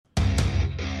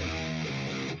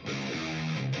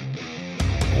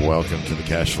Welcome to the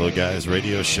Cash Flow Guys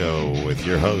radio show with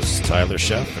your hosts, Tyler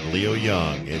Sheff and Leo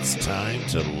Young. It's time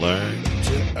to learn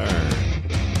to earn.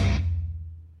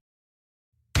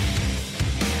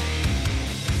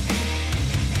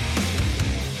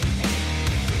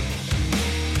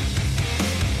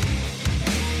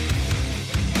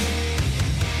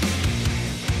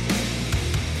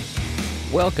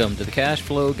 Welcome to the Cash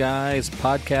Flow Guys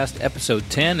podcast, episode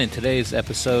 10. In today's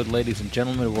episode, ladies and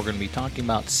gentlemen, we're going to be talking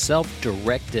about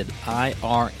self-directed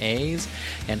IRAs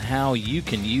and how you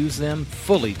can use them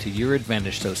fully to your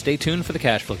advantage. So stay tuned for the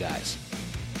Cash Flow Guys.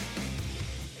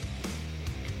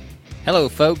 Hello,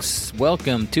 folks.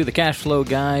 Welcome to the Cash Flow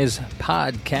Guys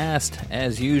podcast.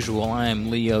 As usual, I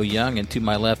am Leo Young, and to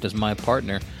my left is my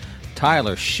partner,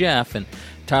 Tyler Sheff. And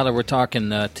Tyler, we're talking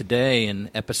today in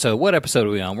episode, what episode are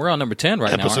we on? We're on number 10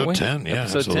 right now, aren't we? Episode 10, yeah,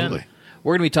 episode absolutely. 10.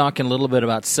 We're going to be talking a little bit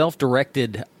about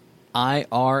self-directed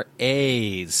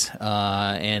IRAs.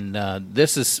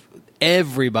 This is,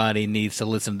 everybody needs to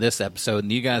listen to this episode.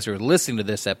 And you guys who are listening to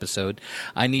this episode,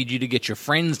 I need you to get your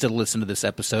friends to listen to this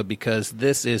episode because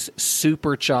this is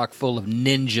super chock full of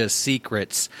ninja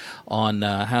secrets on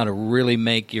how to really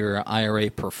make your IRA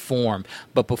perform.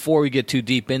 But before we get too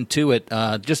deep into it,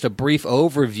 just a brief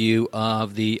overview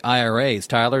of the IRAs.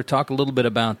 Tyler, talk a little bit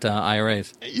about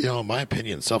IRAs. You know, in my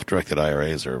opinion, self-directed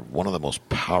IRAs are one of the most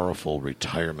powerful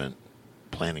retirement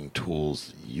planning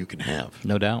tools you can have.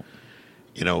 No doubt.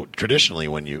 You know, traditionally,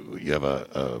 when you have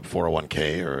a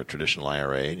 401k or a traditional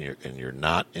IRA, and you're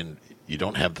not in, you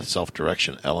don't have the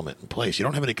self-direction element in place. You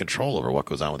don't have any control over what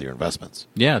goes on with your investments.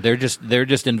 Yeah, they're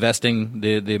just investing.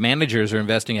 The managers are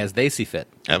investing as they see fit.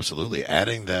 Absolutely,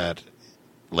 adding that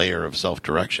layer of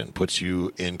self-direction puts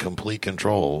you in complete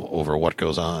control over what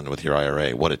goes on with your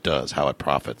IRA, what it does, how it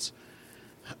profits.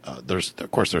 There's some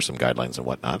guidelines and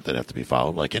whatnot that have to be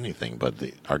followed, like anything. But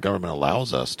our government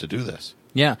allows us to do this.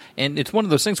 Yeah, and it's one of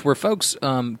those things where folks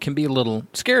can be a little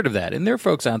scared of that. And there are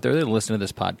folks out there that listen to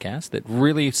this podcast that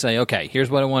really say, okay, here's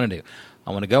what I want to do.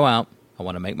 I want to go out. I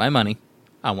want to make my money.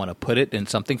 I want to put it in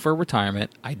something for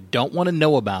retirement. I don't want to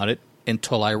know about it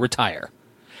until I retire.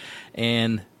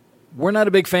 And we're not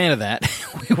a big fan of that.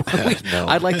 No.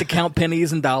 I'd like to count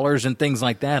pennies and dollars and things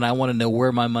like that. I want to know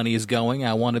where my money is going.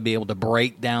 I want to be able to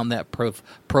break down that pro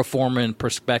forma and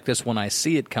prospectus when I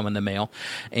see it come in the mail.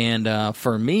 And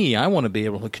for me, I want to be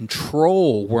able to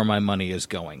control where my money is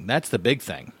going. That's the big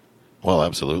thing. Well,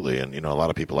 absolutely. And, you know, a lot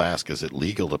of people ask, is it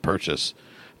legal to purchase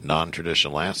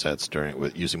non-traditional assets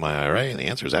using my IRA? And the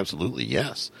answer is absolutely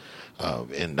yes.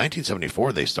 In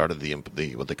 1974, they started the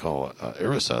what they call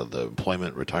ERISA, the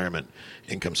Employment Retirement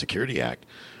Income Security Act.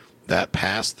 That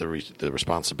passed the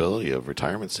responsibility of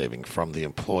retirement saving from the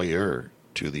employer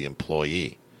to the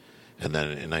employee. And then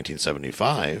in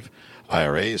 1975,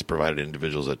 IRAs provided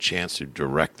individuals a chance to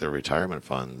direct their retirement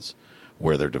funds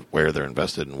where they're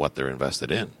invested and what they're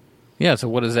invested in. Yeah, so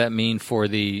what does that mean for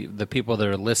the people that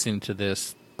are listening to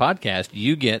this podcast?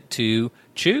 You get to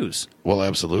choose. Well,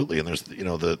 absolutely. And there's, you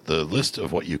know, the list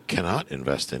of what you cannot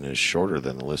invest in is shorter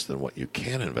than the list of what you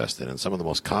can invest in. And some of the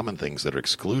most common things that are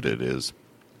excluded is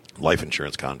life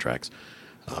insurance contracts,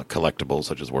 collectibles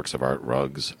such as works of art,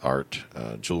 rugs, art,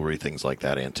 jewelry, things like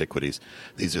that, antiquities.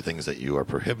 These are things that you are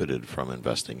prohibited from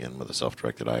investing in with a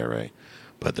self-directed IRA.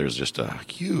 But there's just a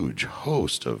huge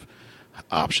host of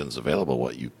options available,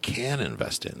 what you can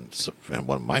invest in. And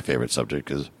one of my favorite subjects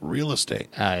is real estate.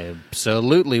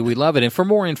 Absolutely. We love it. And for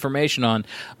more information on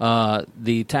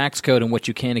the tax code and what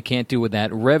you can and can't do with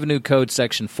that, Revenue Code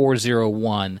Section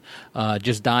 401,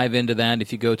 just dive into that.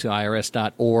 If you go to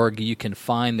irs.org, you can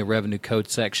find the Revenue Code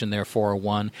Section there,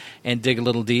 401, and dig a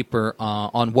little deeper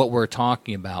on what we're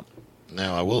talking about.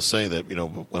 Now, I will say that, you know,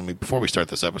 before we start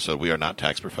this episode, we are not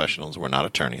tax professionals. We're not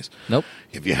attorneys. Nope.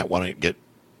 If you want to get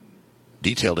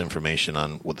detailed information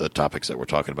on what the topics that we're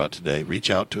talking about today,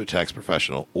 reach out to a tax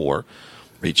professional or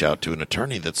reach out to an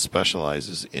attorney that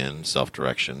specializes in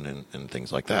self-direction and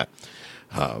things like that.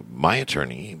 My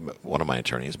attorney, one of my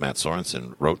attorneys, Matt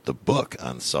Sorensen, wrote the book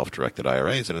on self-directed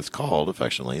IRAs, and it's called,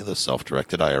 affectionately, the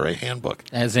Self-Directed IRA Handbook.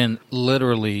 As in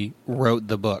literally wrote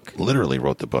the book. Literally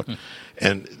wrote the book.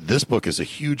 And this book is a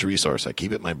huge resource. I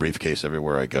keep it in my briefcase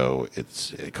everywhere I go.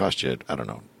 It costs you, I don't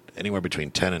know, anywhere between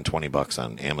 $10 and $20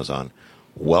 on Amazon.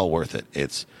 Well worth it.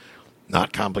 It's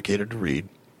not complicated to read.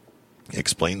 It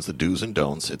explains the do's and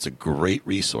don'ts. It's a great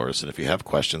resource. And if you have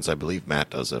questions, I believe Matt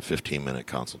does a 15-minute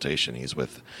consultation. He's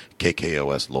with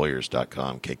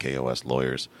KKOSlawyers.com, KKOS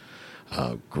Lawyers.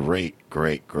 Great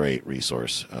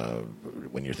resource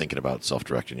when you're thinking about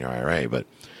self-directing your IRA. But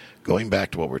going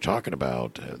back to what we're talking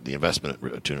about, the investment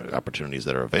opportunities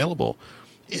that are available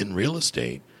in real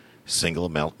estate, single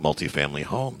multifamily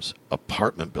homes,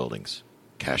 apartment buildings,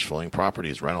 cash flowing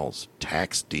properties, rentals,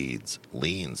 tax deeds,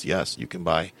 liens. Yes, you can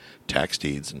buy tax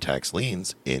deeds and tax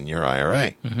liens in your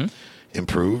IRA. Mm-hmm.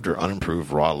 Improved or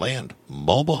unimproved raw land,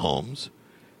 mobile homes,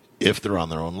 if they're on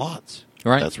their own lots.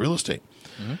 Right. That's real estate.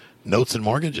 Mm-hmm. Notes and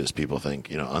mortgages. People think,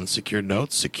 unsecured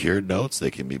notes, secured notes.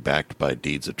 They can be backed by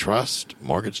deeds of trust,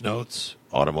 mortgage notes,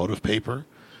 automotive paper.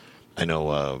 I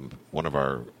know one of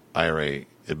our IRA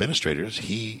administrators,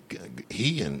 he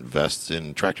invests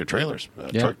in tractor trailers.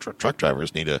 Truck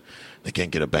drivers they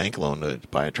can't get a bank loan to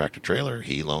buy a tractor trailer.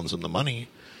 He loans them the money,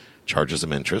 charges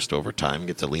them interest over time,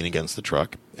 gets a lien against the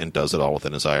truck, and does it all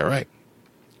within his IRA.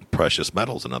 Precious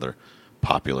metals, another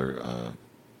popular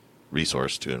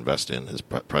resource to invest in is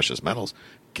precious metals,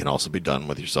 can also be done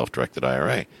with your self-directed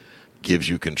IRA. Gives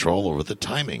you control over the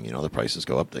timing. The prices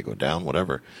go up, they go down,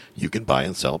 whatever. You can buy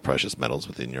and sell precious metals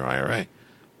within your IRA.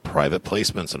 Private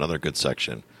placements, another good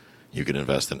section. You can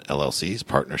invest in LLCs,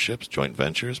 partnerships, joint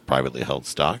ventures, privately held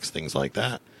stocks, things like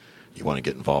that. You want to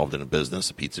get involved in a business,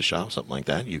 a pizza shop, something like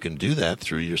that, you can do that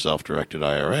through your self-directed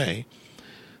IRA.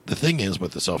 The thing is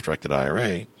with the self-directed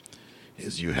IRA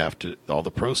is you have to, all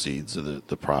the proceeds,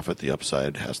 the profit, the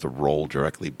upside has to roll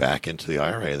directly back into the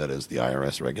IRA. That is the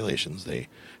IRS regulations. They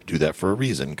do that for a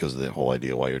reason, because the whole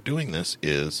idea why you're doing this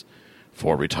is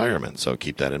for retirement. So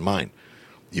keep that in mind.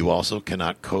 You also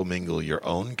cannot commingle your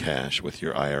own cash with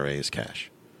your IRA's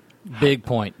cash. Big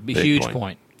point. Huge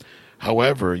point.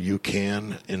 However, you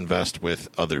can invest with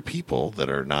other people that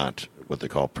are not what they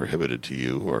call prohibited to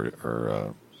you,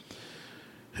 or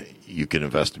you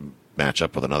can match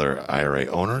up with another IRA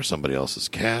owner, somebody else's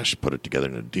cash, put it together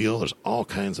in a deal. There's all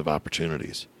kinds of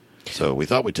opportunities. So we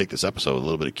thought we'd take this episode, a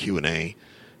little bit of Q&A,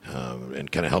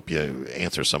 and kind of help you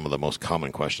answer some of the most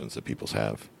common questions that people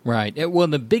have. Right. Well,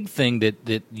 the big thing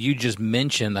that you just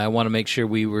mentioned, I want to make sure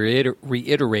we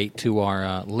reiterate to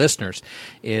our listeners,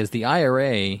 is the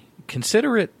IRA,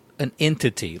 consider it an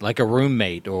entity, like a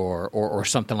roommate or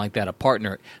something like that, a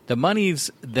partner. The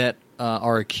monies that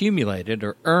are accumulated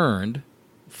or earned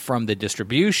from the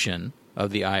distribution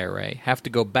of the IRA have to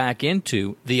go back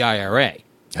into the IRA.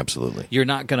 Absolutely. You're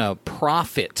not going to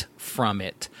profit from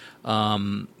it.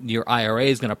 Your IRA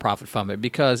is going to profit from it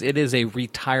because it is a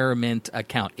retirement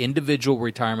account, individual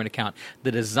retirement account.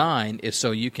 The design is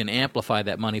so you can amplify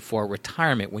that money for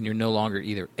retirement when you're no longer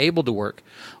either able to work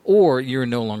or you're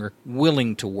no longer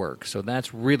willing to work. So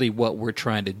that's really what we're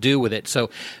trying to do with it. So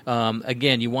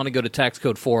again, you want to go to Tax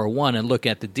Code 401 and look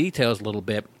at the details a little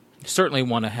bit. You certainly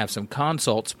want to have some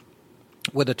consults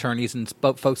with attorneys and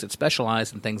folks that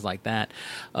specialize in things like that.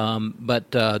 But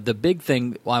the big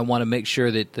thing I want to make sure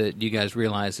that you guys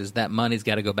realize is that money's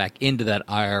got to go back into that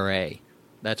IRA.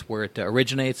 That's where it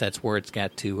originates. That's where it's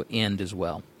got to end as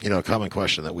well. A common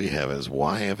question that we have is,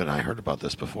 why haven't I heard about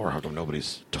this before? How come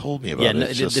nobody's told me about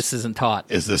it? Yeah, this isn't taught.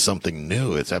 Is this something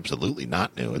new? It's absolutely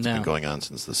not new. It's been going on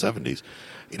since the 70s.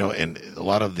 And a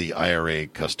lot of the IRA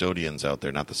custodians out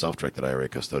there, not the self-directed IRA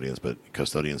custodians, but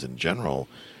custodians in general,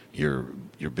 your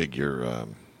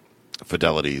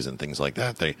Fidelities and things like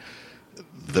that,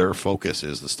 their focus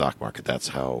is the stock market. That's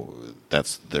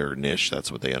their niche.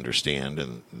 That's what they understand,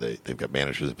 and they've got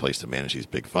managers in place to manage these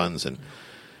big funds. And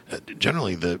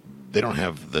generally, they don't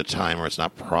have the time, or it's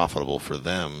not profitable for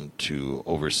them to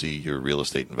oversee your real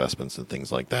estate investments and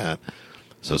things like that.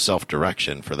 So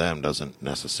self-direction for them doesn't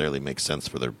necessarily make sense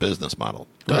for their business model.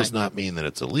 Does not mean that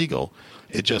it's illegal.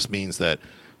 It just means that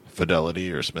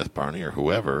Fidelity or Smith Barney or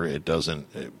whoever, it doesn't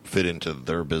fit into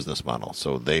their business model.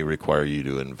 So they require you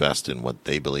to invest in what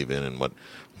they believe in and what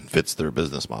fits their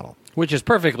business model. Which is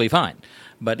perfectly fine.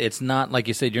 But it's not, like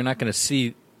you said, you're not going to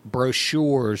see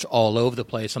brochures all over the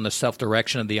place on the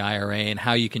self-direction of the IRA and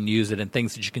how you can use it and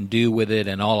things that you can do with it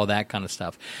and all of that kind of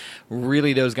stuff.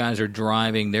 Really, those guys are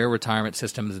driving their retirement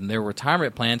systems and their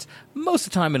retirement plans most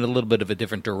of the time in a little bit of a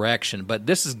different direction. But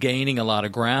this is gaining a lot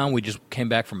of ground. We just came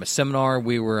back from a seminar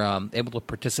we were able to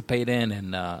participate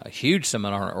in a huge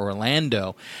seminar in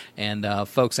Orlando, and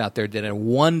folks out there did a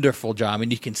wonderful job.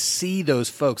 And you can see those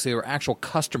folks. They were actual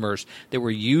customers that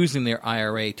were using their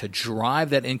IRA to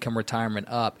drive that income retirement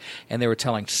up. And they were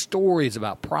telling stories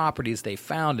about properties they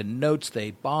found and notes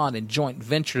they bought and joint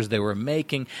ventures they were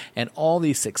making and all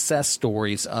these success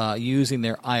stories using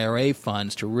their IRA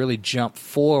funds to really jump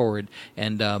forward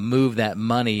and move that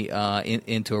money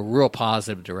into a real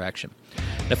positive direction.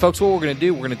 Now, folks, what we're going to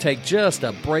do, we're going to take just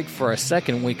a break for a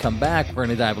second. When we come back, we're going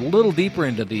to dive a little deeper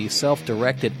into the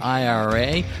self-directed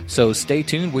IRA. So stay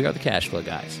tuned. We are the Cash Flow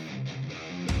Guys.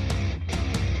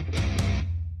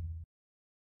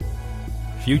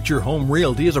 Future Home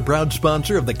Realty is a proud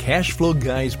sponsor of the Cash Flow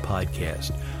Guys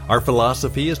podcast. Our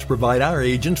philosophy is to provide our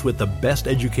agents with the best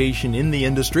education in the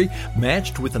industry,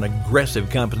 matched with an aggressive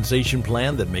compensation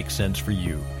plan that makes sense for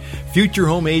you. Future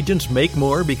home agents make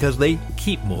more because they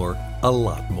keep more, a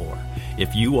lot more.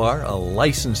 If you are a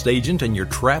licensed agent and you're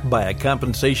trapped by a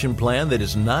compensation plan that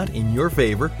is not in your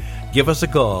favor, give us a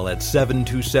call at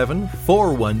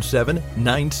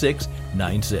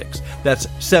 727-417-9696. That's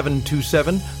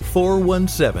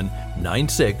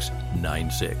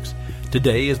 727-417-9696.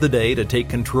 Today is the day to take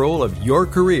control of your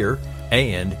career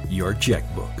and your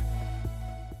checkbook.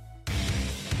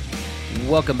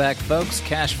 Welcome back, folks.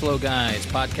 Cash Flow Guys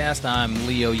podcast. I'm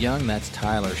Leo Young. That's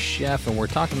Tyler Sheff, and we're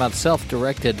talking about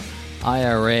self-directed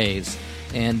IRAs.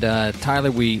 And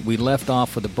Tyler, we left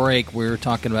off with a break. We were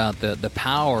talking about the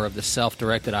power of the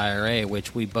self-directed IRA,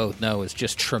 which we both know is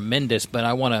just tremendous. But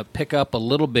I want to pick up a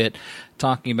little bit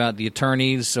talking about the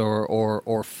attorneys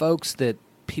or folks that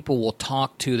people will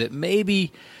talk to that maybe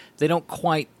they don't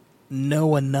quite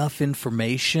know enough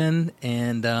information,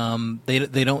 and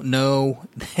they don't know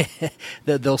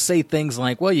that they'll say things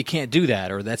like, well, you can't do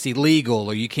that, or that's illegal,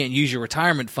 or you can't use your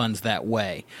retirement funds that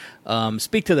way.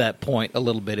 Speak to that point a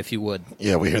little bit, if you would.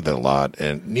 Yeah, we hear that a lot,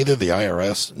 and neither the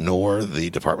IRS nor the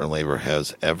Department of Labor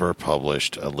has ever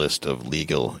published a list of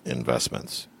legal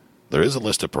investments. There is a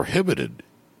list of prohibited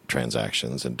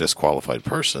transactions and disqualified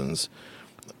persons,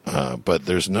 but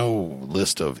there's no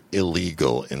list of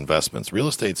illegal investments. Real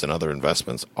estates and other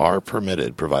investments are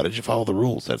permitted, provided you follow the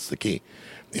rules. That's the key.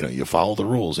 You follow the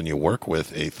rules and you work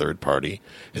with a third-party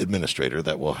administrator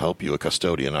that will help you, a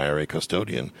custodian, IRA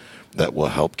custodian, that will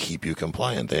help keep you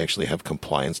compliant. They actually have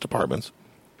compliance departments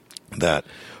that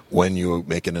when you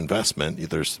make an investment,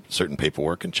 there's certain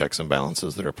paperwork and checks and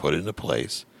balances that are put into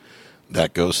place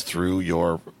that goes through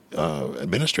your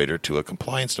administrator to a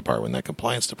compliance department. That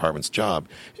compliance department's job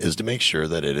is to make sure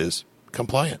that it is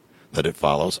compliant, that it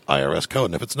follows IRS code.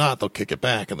 And if it's not, they'll kick it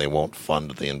back and they won't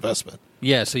fund the investment.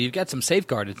 Yeah, so you've got some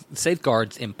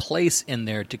safeguards in place in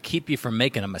there to keep you from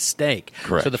making a mistake.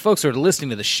 Correct. So the folks who are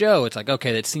listening to the show, it's like,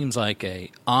 okay, that seems like a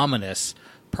ominous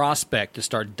prospect to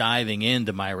start diving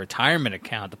into my retirement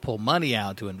account to pull money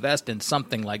out to invest in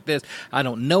something like this. I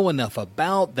don't know enough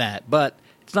about that, but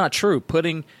it's not true.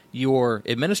 Putting your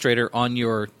administrator on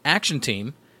your action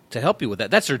team to help you with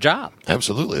that, that's their job.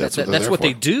 Absolutely. That's what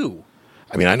they do.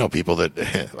 I mean, I know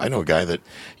a guy that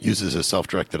uses a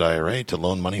self-directed IRA to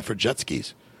loan money for jet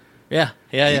skis. Yeah.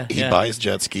 He buys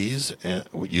jet skis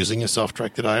using a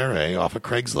self-directed IRA off of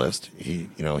Craigslist. He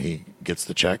gets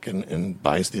the check and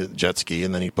buys the jet ski,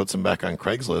 and then he puts them back on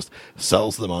Craigslist,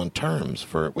 sells them on terms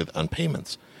on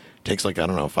payments. Takes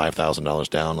 $5,000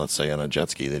 down, let's say, on a jet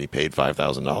ski that he paid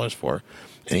 $5,000 for,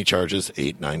 and he charges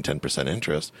 8, 9, 10%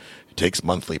 interest. He takes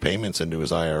monthly payments into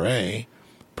his IRA,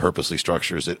 purposely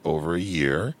structures it over a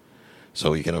year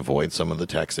so he can avoid some of the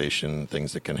taxation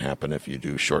things that can happen if you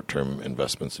do short-term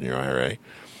investments in your IRA,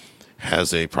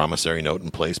 has a promissory note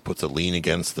in place, puts a lien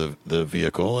against the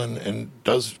vehicle, and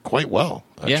does quite well,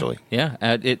 actually. Yeah.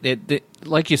 It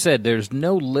like you said, there's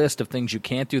no list of things you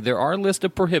can't do. There are a list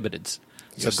of prohibiteds.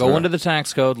 So Yes, go into the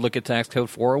tax code, look at tax code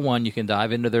 401. You can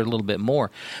dive into there a little bit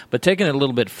more. But taking it a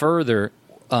little bit further,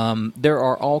 there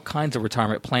are all kinds of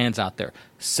retirement plans out there,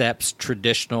 SEPs,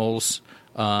 traditionals,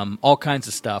 all kinds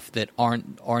of stuff that are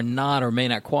not or may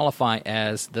not qualify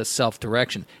as the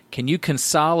self-direction. Can you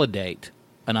consolidate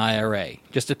an IRA,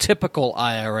 just a typical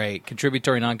IRA,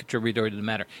 contributory, non-contributory to the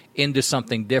matter, into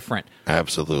something different?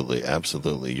 Absolutely.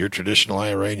 Your traditional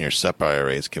IRA and your SEP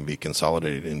IRAs can be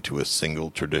consolidated into a single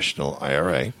traditional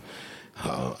IRA.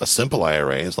 A simple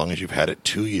IRA, as long as you've had it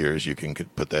 2 years, you can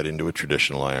put that into a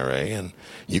traditional IRA, and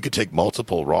you could take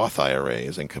multiple Roth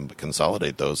IRAs and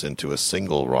consolidate those into a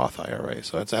single Roth IRA.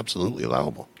 So that's absolutely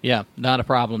allowable. Yeah, not a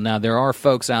problem. Now, there are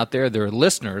folks out there, there are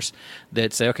listeners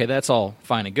that say, okay, that's all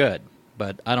fine and good,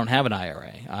 but I don't have an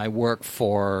IRA. I work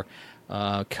for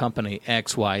company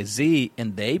XYZ,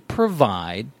 and they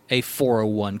provide a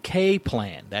 401k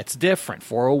plan. That's different.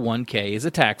 401k is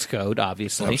a tax code,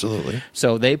 obviously. Absolutely.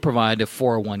 So they provide a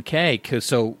 401k.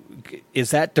 So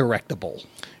is that directable?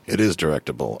 It is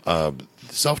directable.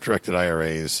 Self-directed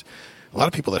IRAs, a lot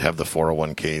of people that have the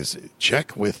 401ks,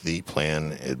 check with the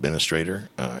plan administrator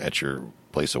at your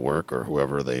place of work or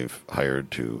whoever they've hired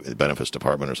to the benefits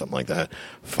department or something like that.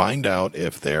 Find out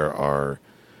if they allow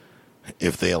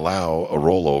a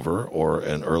rollover or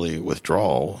an early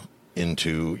withdrawal in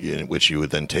which you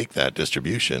would then take that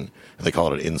distribution. They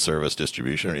call it an in-service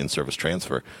distribution or in-service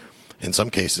transfer. In some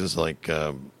cases, like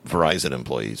Verizon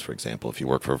employees, for example, if you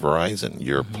work for Verizon,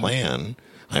 your plan,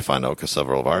 I find out because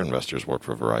several of our investors work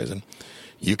for Verizon,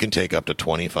 you can take up to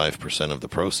 25% of the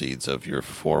proceeds of your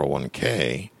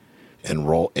 401k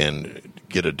and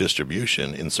get a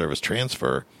distribution in service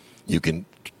transfer, you can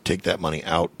take that money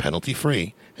out penalty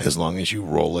free as long as you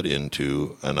roll it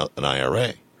into an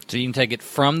IRA. So you can take it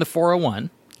from the 401.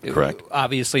 Correct.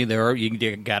 Obviously,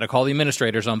 you got to call the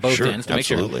administrators on both ends to make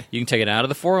sure. You can take it out of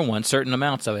the 401, certain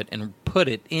amounts of it, and put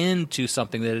it into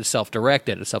something that is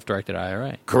self-directed, a self-directed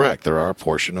IRA. Correct. There are a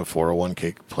portion of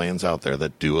 401k plans out there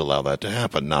that do allow that to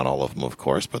happen. Not all of them, of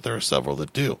course, but there are several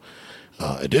that do.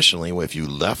 Additionally, if you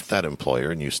left that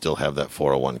employer and you still have that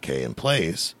 401k in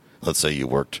place, let's say you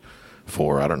worked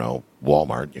for, I don't know,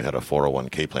 Walmart, you had a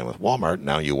 401k plan with Walmart,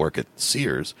 now you work at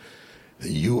Sears,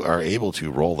 you are able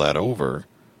to roll that over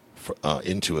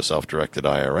into a self-directed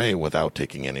IRA without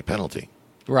taking any penalty.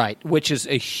 Right, which is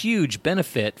a huge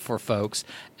benefit for folks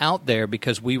out there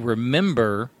because we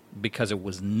remember, because it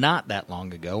was not that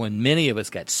long ago, and many of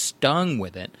us got stung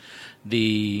with it,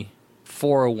 the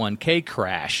 401k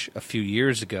crash a few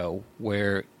years ago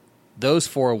where those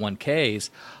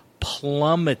 401ks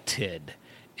plummeted.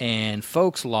 And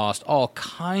folks lost all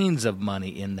kinds of money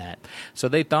in that. So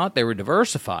they thought they were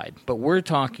diversified, but we're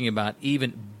talking about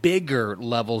even bigger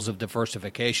levels of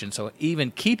diversification. So even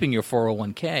keeping your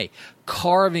 401k,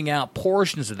 carving out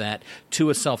portions of that to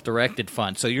a self-directed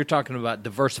fund. So you're talking about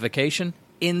diversification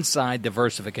inside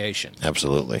diversification.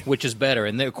 Absolutely. Which is better.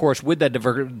 And then, of course, with that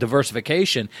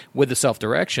diversification, with the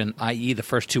self-direction, i.e. the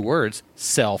first two words,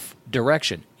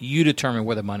 self-direction, you determine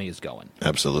where the money is going.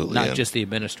 Absolutely. Not just the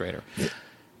administrator. Yeah.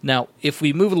 Now, if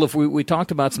we move a little, we talked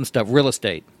about some stuff, real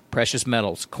estate, precious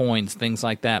metals, coins, things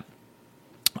like that.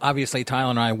 Obviously,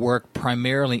 Tyler and I work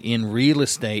primarily in real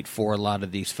estate for a lot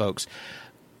of these folks.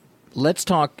 Let's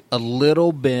talk a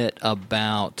little bit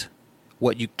about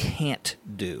what you can't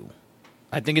do.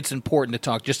 I think it's important to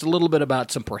talk just a little bit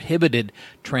about some prohibited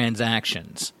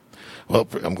transactions. Well,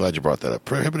 I'm glad you brought that up.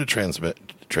 Prohibited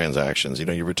transactions,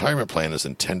 your retirement plan is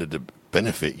intended to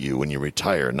benefit you when you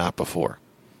retire, not before.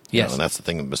 Yes. And that's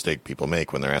the mistake people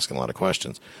make when they're asking a lot of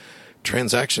questions.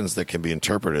 Transactions that can be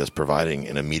interpreted as providing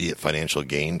an immediate financial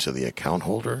gain to the account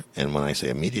holder, and when I say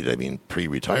immediate, I mean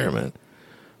pre-retirement,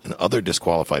 and other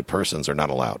disqualified persons are not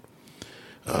allowed.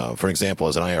 For example,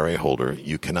 as an IRA holder,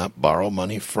 you cannot borrow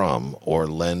money from or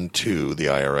lend to the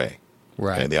IRA.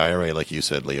 Right. Okay? The IRA, like you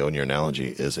said, Leo, in your analogy,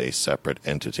 is a separate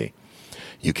entity.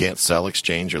 You can't sell,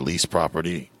 exchange, or lease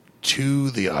property to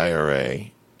the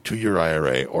IRA, to your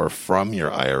IRA, or from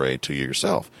your IRA to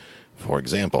yourself. For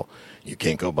example, you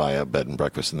can't go buy a bed and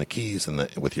breakfast in the Keys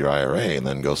with your IRA and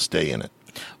then go stay in it.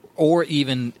 Or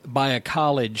even buy a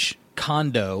college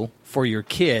condo for your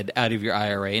kid out of your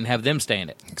IRA and have them stay in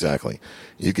it. Exactly.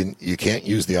 You can't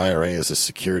use the IRA as a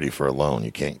security for a loan.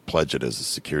 You can't pledge it as a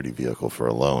security vehicle for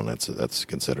a loan. That's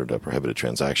considered a prohibited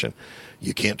transaction.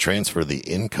 You can't transfer the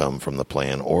income from the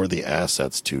plan or the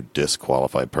assets to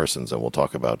disqualified persons, and we'll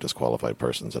talk about disqualified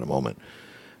persons in a moment.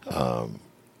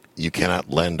 You cannot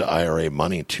lend IRA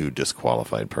money to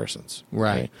disqualified persons.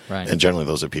 Right, okay? right. And generally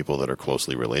those are people that are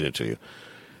closely related to you.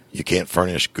 You can't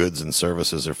furnish goods and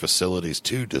services or facilities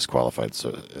to disqualified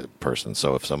persons.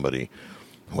 So if somebody,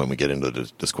 when we get into the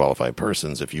disqualified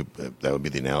persons, that would be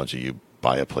the analogy, you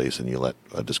buy a place and you let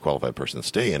a disqualified person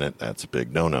stay in it, that's a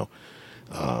big no-no.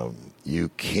 You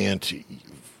can't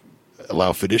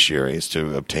allow fiduciaries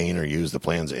to obtain or use the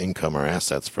plan's income or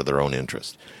assets for their own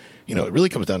interest. It really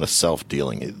comes down to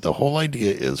self-dealing. The whole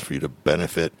idea is for you to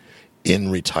benefit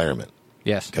in retirement.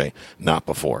 Yes. Okay, not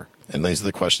before. And these are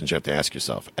the questions you have to ask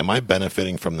yourself. Am I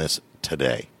benefiting from this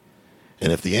today?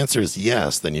 And if the answer is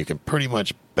yes, then you can pretty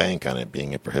much bank on it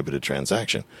being a prohibited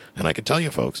transaction. And I can tell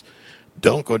you, folks,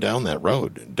 don't go down that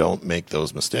road. Don't make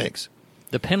those mistakes.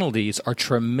 The penalties are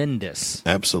tremendous.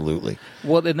 Absolutely.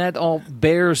 Well, and that all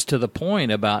bears to the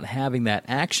point about having that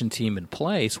action team in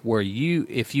place where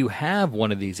if you have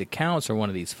one of these accounts or one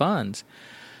of these funds,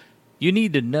 you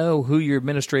need to know who your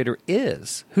administrator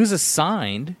is, who's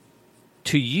assigned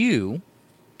to you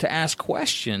to ask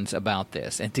questions about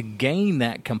this and to gain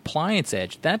that compliance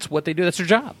edge. That's what they do. That's their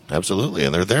job. Absolutely.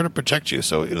 And they're there to protect you.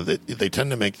 So they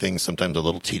tend to make things sometimes a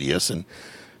little tedious. And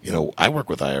I work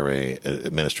with IRA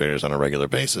administrators on a regular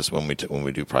basis when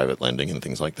we do private lending and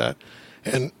things like that.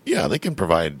 And yeah, they can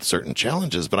provide certain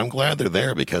challenges, but I'm glad they're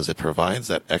there because it provides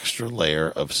that extra layer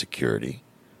of security,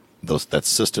 that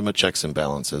system of checks and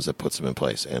balances that puts them in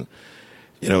place. And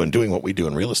in doing what we do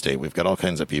in real estate, we've got all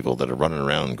kinds of people that are running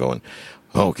around going,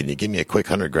 oh, can you give me a quick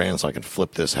 $100,000 so I can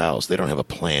flip this house? They don't have a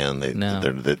plan. They're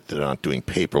not doing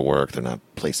paperwork. They're not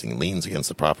placing liens against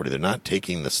the property. They're not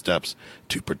taking the steps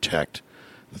to protect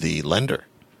the lender.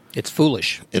 It's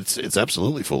foolish. It's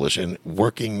absolutely foolish. And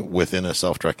working within a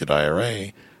self-directed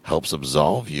IRA helps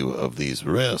absolve you of these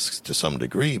risks to some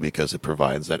degree because it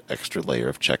provides that extra layer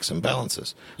of checks and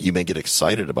balances. You may get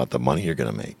excited about the money you're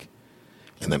going to make,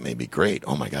 and that may be great.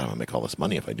 Oh my God, I'm going to make all this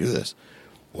money if I do this.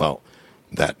 Well,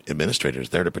 that administrator is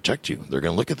there to protect you. They're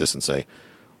going to look at this and say,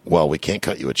 well, we can't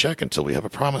cut you a check until we have a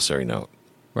promissory note.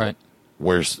 Right.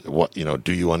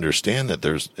 Do you understand that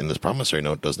in this promissory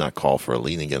note does not call for a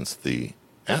lien against the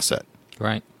asset?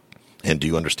 Right. And do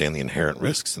you understand the inherent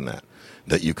risks in that?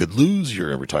 That you could lose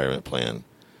your retirement plan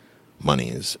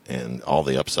monies and all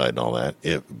the upside and all that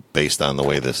based on the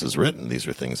way this is written. These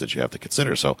are things that you have to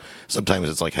consider. So sometimes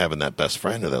it's like having that best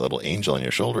friend or that little angel on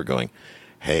your shoulder going,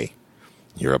 hey,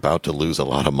 you're about to lose a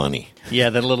lot of money. Yeah,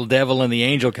 the little devil and the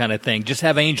angel kind of thing. Just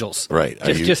have angels. Right.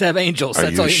 Just have angels.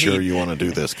 That's all you sure need. You want to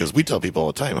do this? Because we tell people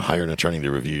all the time, hire an attorney to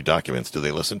review documents. Do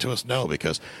they listen to us? No,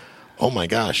 because, oh my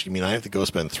gosh, you mean I have to go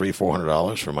spend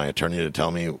 $300-$400 for my attorney to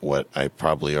tell me what I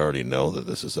probably already know, that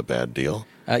this is a bad deal?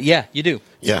 Yeah, you do.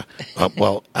 Yeah.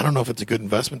 Well, I don't know if it's a good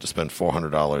investment to spend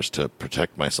 $400 to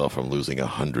protect myself from losing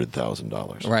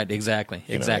 $100,000. Right, exactly.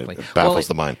 It baffles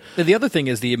the mind. The other thing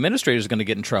is the administrator is going to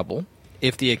get in trouble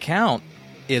if the account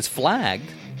is flagged.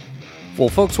 Well,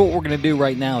 folks, what we're going to do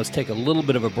right now is take a little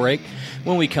bit of a break.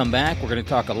 When we come back, we're going to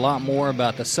talk a lot more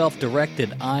about the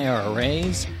self-directed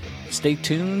IRAs. Stay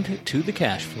tuned to the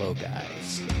Cash Flow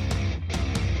Guys.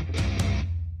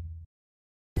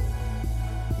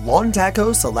 Lon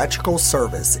Tacos Electrical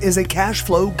Service is a Cash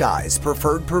Flow Guys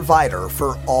preferred provider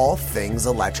for all things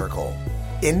electrical.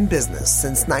 In business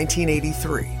since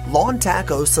 1983, Lon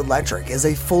Tacos Electric is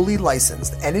a fully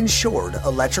licensed and insured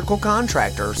electrical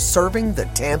contractor serving the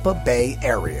Tampa Bay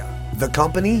area. The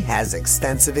company has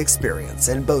extensive experience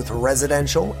in both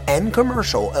residential and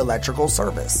commercial electrical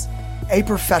service. A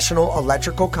professional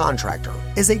electrical contractor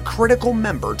is a critical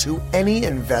member to any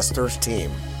investor's team.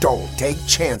 Don't take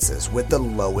chances with the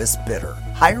lowest bidder.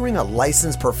 Hiring a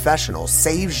licensed professional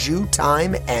saves you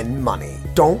time and money.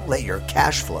 Don't let your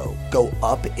cash flow go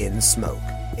up in smoke.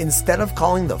 Instead of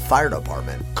calling the fire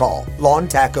department, call Lon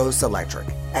Tacos Electric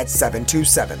at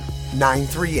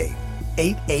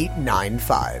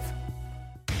 727-938-8895.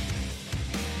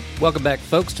 Welcome back,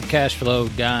 folks, to Cash Flow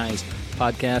Guys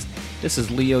podcast. This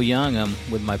is Leo Young. I'm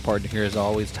with my partner here, as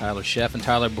always, Tyler Sheff. And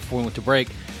Tyler, before we went to break,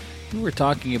 we were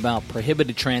talking about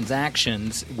prohibited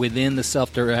transactions within the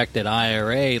self-directed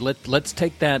IRA. Let's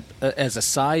take that as a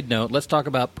side note. Let's talk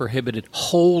about prohibited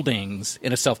holdings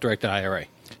in a self-directed IRA.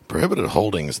 Prohibited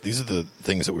holdings, these are the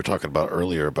things that we were talking about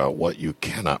earlier about what you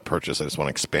cannot purchase. I just want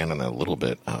to expand on that a little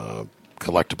bit.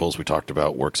 Collectibles, we talked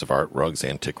about works of art, rugs,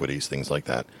 antiquities, things like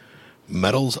that.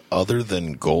 Metals other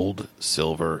than gold,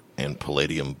 silver, and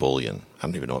palladium bullion. I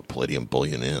don't even know what palladium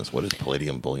bullion is. What is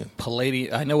palladium bullion?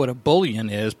 Palladium. I know what a bullion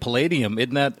is. Palladium,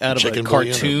 isn't that out of Chicken a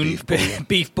cartoon? Beef bullion?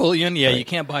 Beef bullion? Yeah, right. You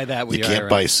can't buy that with your IRA. You can't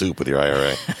buy soup with your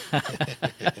IRA.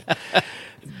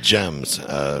 Gems,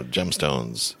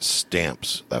 gemstones,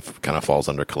 stamps, that kind of falls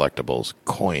under collectibles.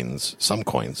 Coins, some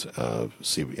coins.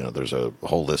 There's a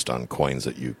whole list on coins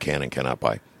that you can and cannot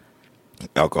buy.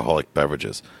 Alcoholic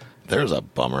beverages. There's a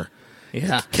bummer.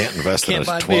 Yeah. Can't invest in a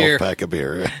 12-pack of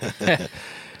beer.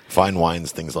 Fine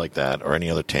wines, things like that, or any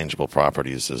other tangible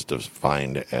properties is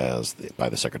defined by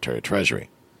the Secretary of Treasury.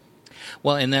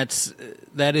 Well, and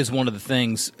that is one of the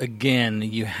things, again,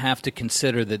 you have to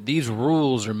consider that these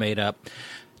rules are made up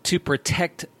to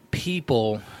protect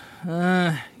people,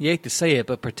 you hate to say it,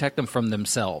 but protect them from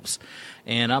themselves.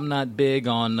 And I'm not big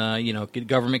on,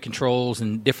 government controls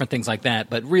and different things like that,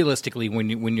 but realistically,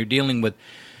 when you're dealing with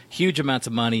huge amounts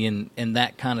of money and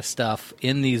that kind of stuff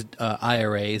in these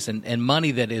IRAs and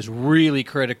money that is really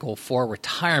critical for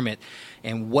retirement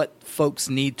and what folks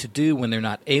need to do when they're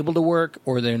not able to work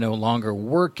or they're no longer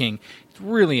working, it's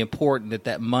really important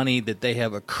that money that they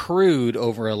have accrued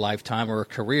over a lifetime or a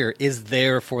career is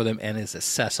there for them and is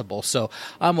accessible. So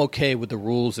I'm okay with the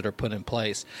rules that are put in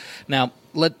place. Now,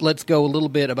 let's go a little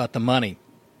bit about the money.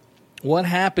 What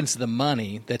happens to the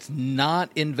money that's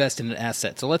not invested in an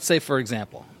asset? So let's say, for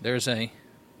example, there's a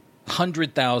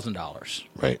 $100,000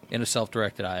 right in a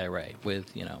self-directed IRA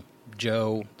with,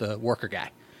 Joe, the worker guy.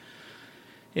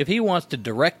 If he wants to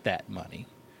direct that money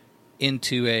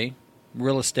into a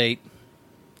real estate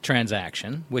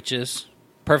transaction, which is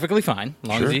perfectly fine, as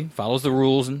long as he follows the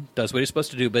rules and does what he's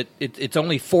supposed to do, but it's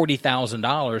only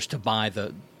 $40,000 to buy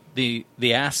the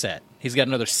asset. He's got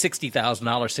another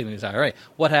 $60,000 sitting in his IRA.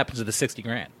 What happens to the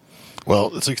 $60,000?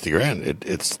 Well, the $60,000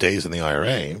 it stays in the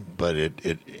IRA, but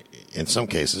it in some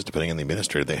cases, depending on the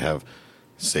administrator, they have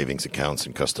savings accounts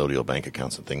and custodial bank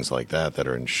accounts and things like that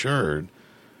are insured.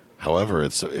 However,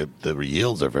 the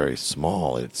yields are very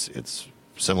small. It's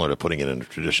similar to putting it in a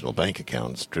traditional bank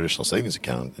account, traditional savings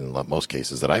account. In most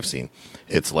cases that I've seen,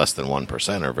 it's less than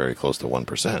 1% or very close to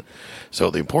 1%.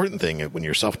 So the important thing when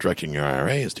you're self-directing your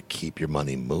IRA is to keep your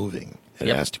money moving. It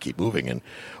Yep. has to keep moving. And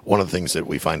one of the things that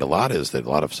we find a lot is that a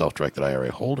lot of self-directed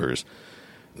IRA holders,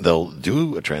 they'll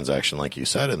do a transaction like you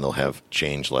said, and they'll have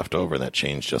change left over, and that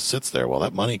change just sits there. Well,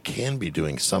 that money can be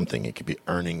doing something. It could be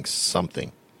earning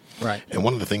something. Right. And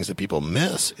one of the things that people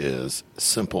miss is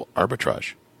simple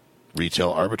arbitrage,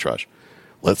 retail arbitrage.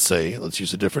 Let's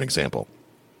use a different example.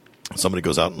 Somebody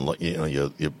goes out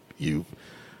and you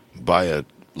buy a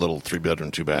little 3-bedroom,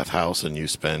 2-bath house, and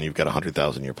you've got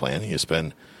 $100,000 in your plan, and you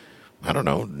spend, I don't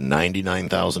know,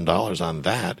 $99,000 on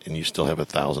that, and you still have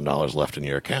 $1,000 left in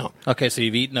your account. Okay, so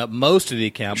you've eaten up most of the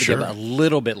account, but Sure. you have a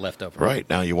little bit left over. Right.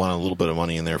 Now you want a little bit of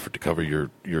money in there to cover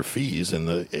your fees,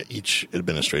 and each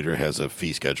administrator has a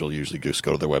fee schedule. Usually just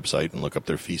go to their website and look up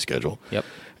their fee schedule. Yep.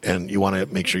 And you want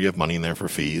to make sure you have money in there for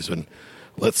fees. And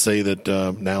let's say that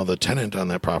now the tenant on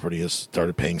that property has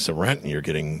started paying some rent, and you're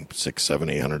getting $600,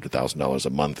 $700, $800, $1,000 a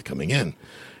month coming in.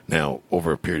 Now,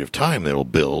 over a period of time, it'll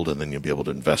build, and then you'll be able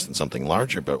to invest in something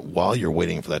larger. But while you're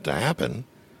waiting for that to happen,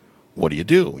 what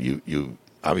do? You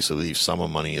obviously leave some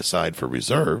of money aside for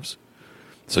reserves,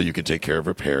 so you can take care of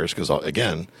repairs. Because,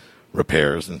 again,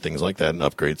 repairs and things like that and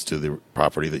upgrades to the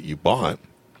property that you bought,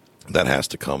 that has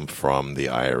to come from the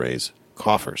IRA's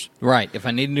coffers. Right. If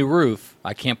I need a new roof,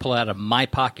 I can't pull it out of my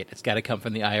pocket. It's got to come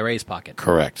from the IRA's pocket.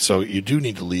 Correct. So you do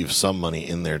need to leave some money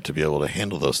in there to be able to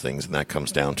handle those things, and that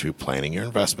comes down to planning your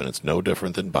investment. It's no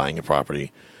different than buying a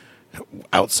property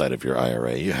outside of your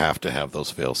IRA. You have to have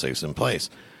those fail-safes in place.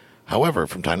 However,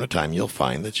 from time to time, you'll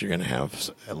find that you're going to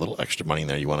have a little extra money in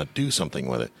there. You want to do something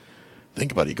with it.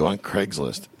 Think about it. You go on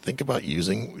Craigslist. Think about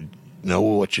know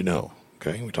what you know.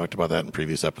 Okay? We talked about that in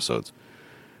previous episodes.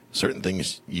 Certain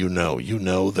things you know. You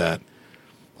know that,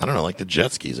 I don't know, like the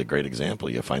jet ski is a great example.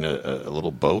 You find a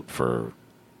little boat for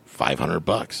 $500.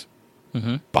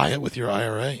 Mm-hmm. Buy it with your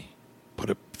IRA.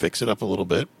 Fix it up a little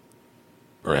bit,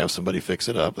 or have somebody fix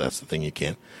it up. That's the thing, you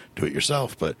can't do it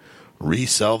yourself. But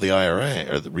resell the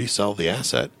IRA, or resell the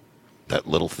asset, that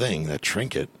little thing, that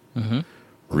trinket, Mm-hmm.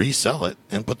 resell it,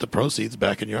 and put the proceeds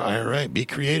back in your IRA. Be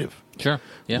creative. Sure.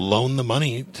 Yeah. Loan the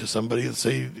money to somebody. Let's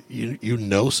say you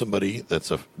know somebody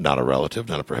that's not a relative,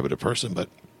 not a prohibited person, but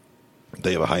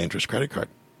they have a high interest credit card.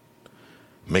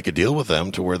 Make a deal with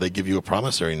them to where they give you a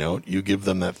promissory note. You give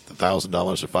them that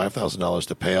 $1,000 or $5,000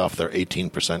 to pay off their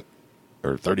 18%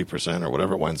 or 30% or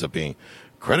whatever it winds up being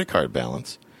credit card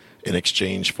balance, in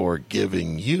exchange for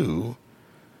giving you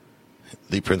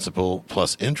the principal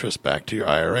plus interest back to your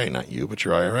IRA. Not you, but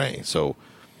your IRA. So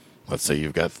let's say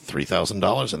you've got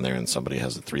 $3,000 in there, and somebody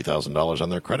has the $3,000 on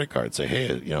their credit card. Say,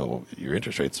 hey, your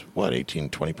interest rate's what, 18,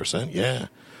 20%? Yeah.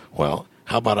 Well,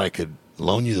 how about I could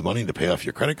loan you the money to pay off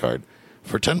your credit card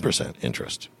for 10%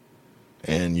 interest,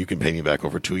 and you can pay me back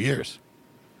over 2 years.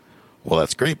 Well,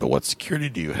 that's great, but what security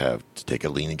do you have to take a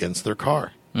lien against their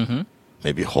car? Mm-hmm.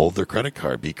 Maybe hold their credit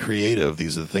card. Be creative.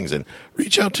 These are the things. And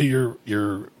reach out to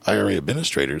your IRA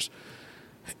administrators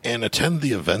and attend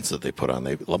the events that they put on.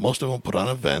 Most of them put on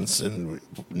events and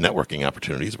networking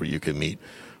opportunities where you can meet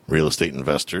real estate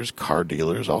investors, car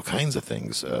dealers, all kinds of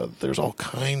things. There's all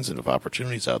kinds of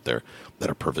opportunities out there that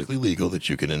are perfectly legal that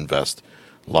you can invest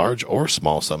large or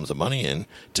small sums of money in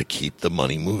to keep the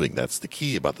money moving. That's the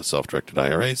key about the self-directed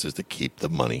IRAs, is to keep the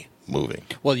money moving.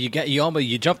 Well, you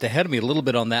jumped ahead of me a little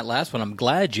bit on that last one. I'm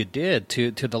glad you did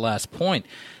to the last point.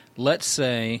 Let's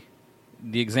say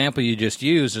the example you just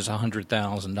used is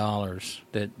 $100,000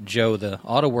 that Joe, the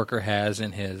auto worker, has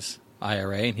in his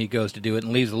IRA, and he goes to do it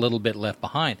and leaves a little bit left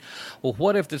behind. Well,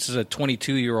 what if this is a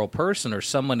 22-year-old person or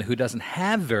someone who doesn't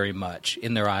have very much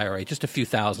in their IRA, just a few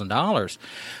 $1,000s?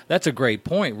 That's a great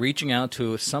point, reaching out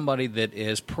to somebody that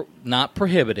is not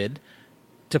prohibited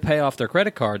to pay off their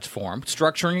credit cards for them,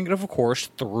 structuring it, of course,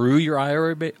 through your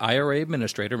IRA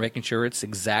administrator, making sure it's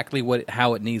exactly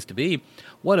how it needs to be.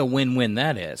 What a win-win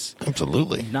that is.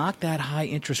 Absolutely. Knock that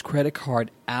high-interest credit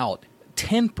card out.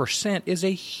 10% is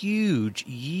a huge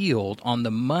yield on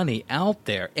the money out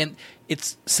there, and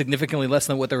it's significantly less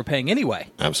than what they were paying anyway.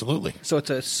 Absolutely. So it's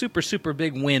a super, super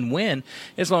big win-win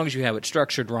as long as you have it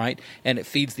structured right and it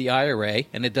feeds the IRA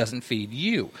and it doesn't feed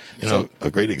you.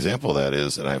 A great example of that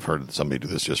is, and I've heard somebody do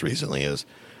this just recently, is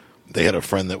they had a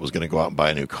friend that was going to go out and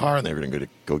buy a new car, and they were going to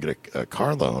go get a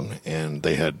car loan, and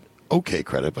they had okay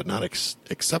credit but not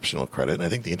exceptional credit, and I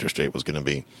think the interest rate was going to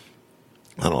be,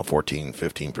 14,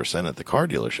 15% at the car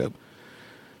dealership.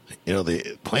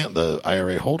 The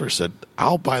IRA holder said,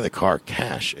 I'll buy the car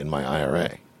cash in my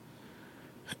IRA.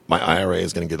 My IRA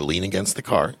is going to get a lien against the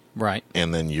car. Right.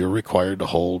 And then you're required to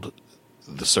hold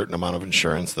the certain amount of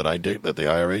insurance that that the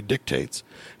IRA dictates,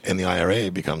 and the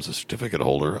IRA becomes a certificate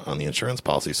holder on the insurance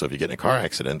policy. So if you get in a car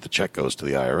accident, the check goes to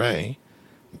the IRA.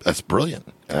 That's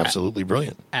brilliant. Absolutely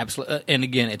brilliant. Absolutely. And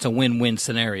again, it's a win-win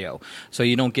scenario. So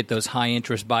you don't get those high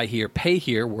interest buy here, pay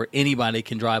here where anybody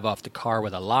can drive off the car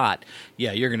with a lot.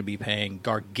 Yeah, you're going to be paying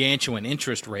gargantuan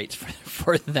interest rates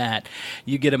for that.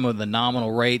 You get them with a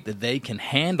nominal rate that they can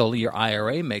handle. Your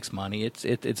IRA makes money.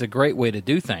 It's a great way to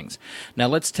do things. Now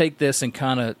let's take this and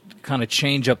kind of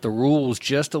change up the rules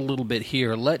just a little bit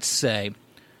here. Let's say,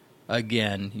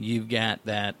 again, you've got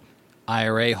that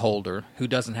IRA holder who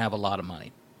doesn't have a lot of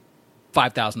money.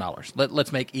 $5,000.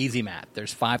 Let's make easy math.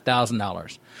 There's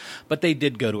 $5,000. But they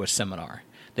did go to a seminar.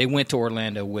 They went to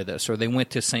Orlando with us, or they went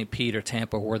to St. Pete or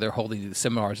Tampa where they're holding these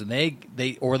seminars, and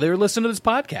they're listening to this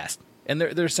podcast, and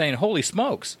they're saying, holy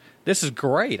smokes, this is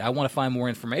great. I want to find more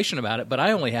information about it, but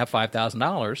I only have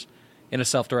 $5,000 in a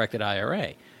self-directed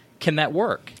IRA. Can that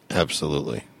work?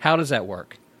 Absolutely. How does that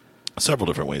work? Several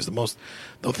different ways.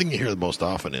 The thing you hear the most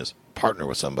often is partner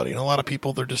with somebody. And a lot of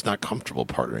people, they're just not comfortable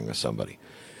partnering with somebody.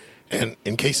 And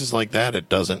in cases like that,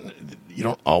 you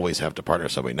don't always have to partner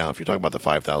with somebody. Now, if you're talking about the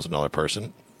 $5,000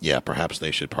 person, yeah, perhaps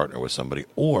they should partner with somebody,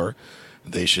 or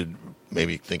they should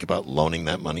maybe think about loaning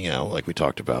that money out, like we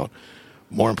talked about.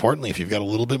 More importantly, if you've got a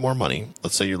little bit more money,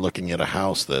 let's say you're looking at a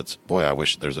house that's, boy, I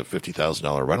wish there's a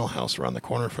 $50,000 rental house around the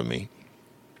corner from me.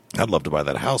 I'd love to buy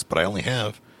that house, but I only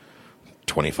have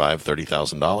 $25,000,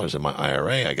 $30,000 in my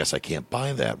IRA. I guess I can't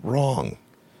buy that. Wrong.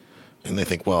 And they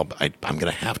think, well, I'm going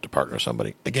to have to partner with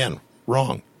somebody. Again,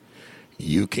 wrong.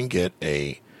 You can get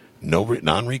a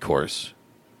non-recourse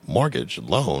mortgage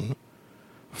loan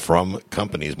from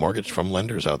companies, from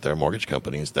lenders out there, mortgage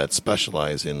companies that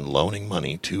specialize in loaning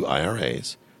money to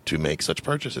IRAs to make such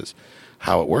purchases.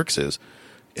 How it works is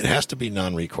it has to be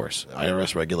non-recourse.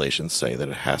 IRS regulations say that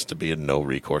it has to be a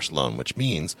no-recourse loan, which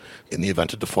means in the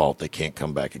event of default, they can't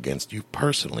come back against you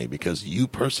personally because you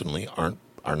personally are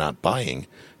not buying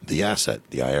the asset.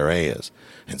 The IRA is.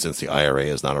 And since the IRA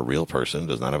is not a real person,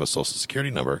 does not have a Social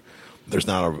Security number, there's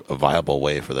not a viable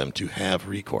way for them to have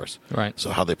recourse. Right.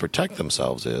 So how they protect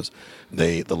themselves is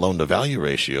the loan-to-value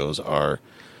ratios are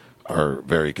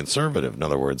very conservative. In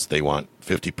other words, they want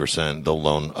 50%, they'll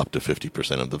loan up to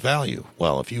 50% of the value.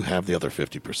 Well, if you have the other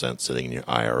 50% sitting in your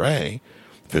IRA,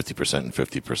 50% and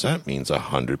 50% means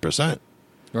 100%.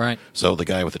 Right. So the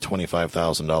guy with a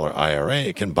 $25,000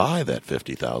 IRA can buy that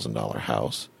 $50,000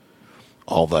 house.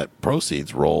 All that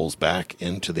proceeds rolls back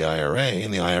into the IRA,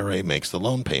 and the IRA makes the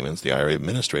loan payments. The IRA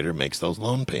administrator makes those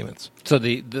loan payments. So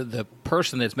the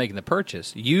person that's making the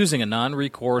purchase, using a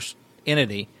non-recourse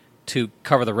entity to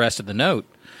cover the rest of the note,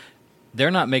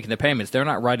 they're not making the payments. They're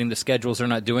not writing the schedules. They're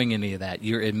not doing any of that.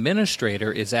 Your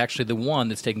administrator is actually the one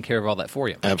that's taking care of all that for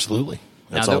you. Absolutely.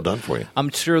 That's all done for you. I'm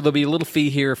sure there'll be a little fee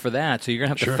here for that, so you're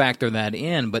going to have to factor that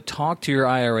in. But talk to your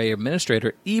IRA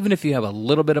administrator, even if you have a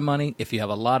little bit of money, if you have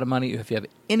a lot of money, if you have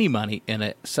any money in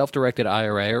a self-directed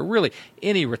IRA, or really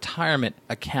any retirement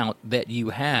account that you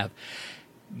have,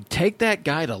 take that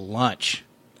guy to lunch.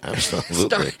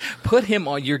 Absolutely. Put him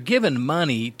on. You're giving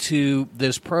money to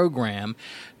this program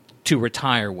to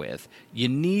retire with. You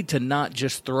need to not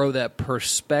just throw that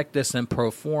prospectus and pro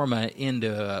forma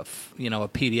into a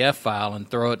PDF file and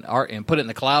throw it and put it in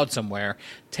the cloud somewhere.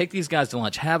 Take these guys to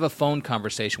lunch. Have a phone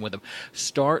conversation with them.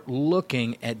 Start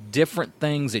looking at different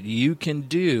things that you can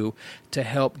do to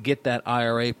help get that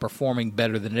IRA performing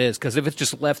better than it is. Because if it's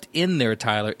just left in there,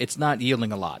 Tyler, it's not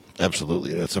yielding a lot.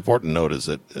 Absolutely. It's important to note is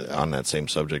that on that same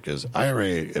subject is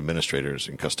IRA administrators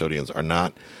and custodians are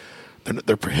not.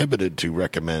 They're prohibited to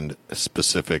recommend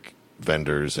specific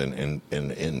vendors and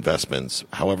investments.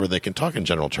 However, they can talk in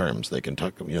general terms. They can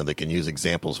talk, they can use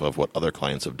examples of what other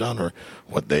clients have done or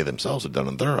what they themselves have done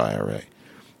in their IRA.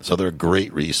 So they're a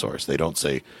great resource. They don't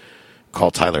say, call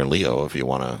Tyler and Leo if you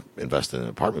want to invest in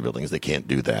apartment buildings. They can't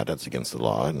do that. That's against the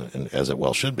law, and as it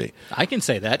well should be. I can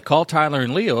say that. Call Tyler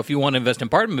and Leo if you want to invest in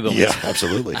apartment buildings. Yeah,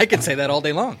 absolutely. I can say that all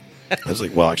day long. I was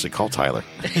like, well, actually, call Tyler.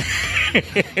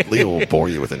 Leo will bore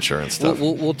you with insurance stuff.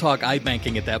 We'll talk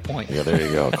iBanking at that point. Yeah, there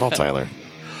you go. Call Tyler.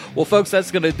 Well, folks,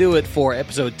 that's going to do it for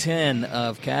episode 10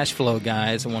 of Cash Flow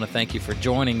Guys. I want to thank you for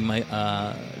joining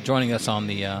us on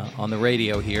the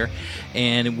radio here,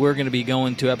 and we're going to be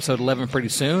going to episode 11 pretty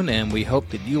soon, and we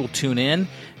hope that you will tune in.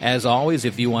 As always,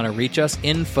 if you want to reach us,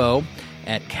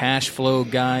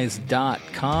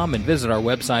 info@cashflowguys.com, and visit our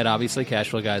website, obviously,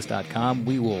 cashflowguys.com.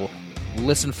 We will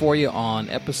listen for you on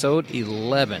episode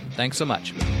 11. Thanks so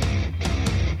much.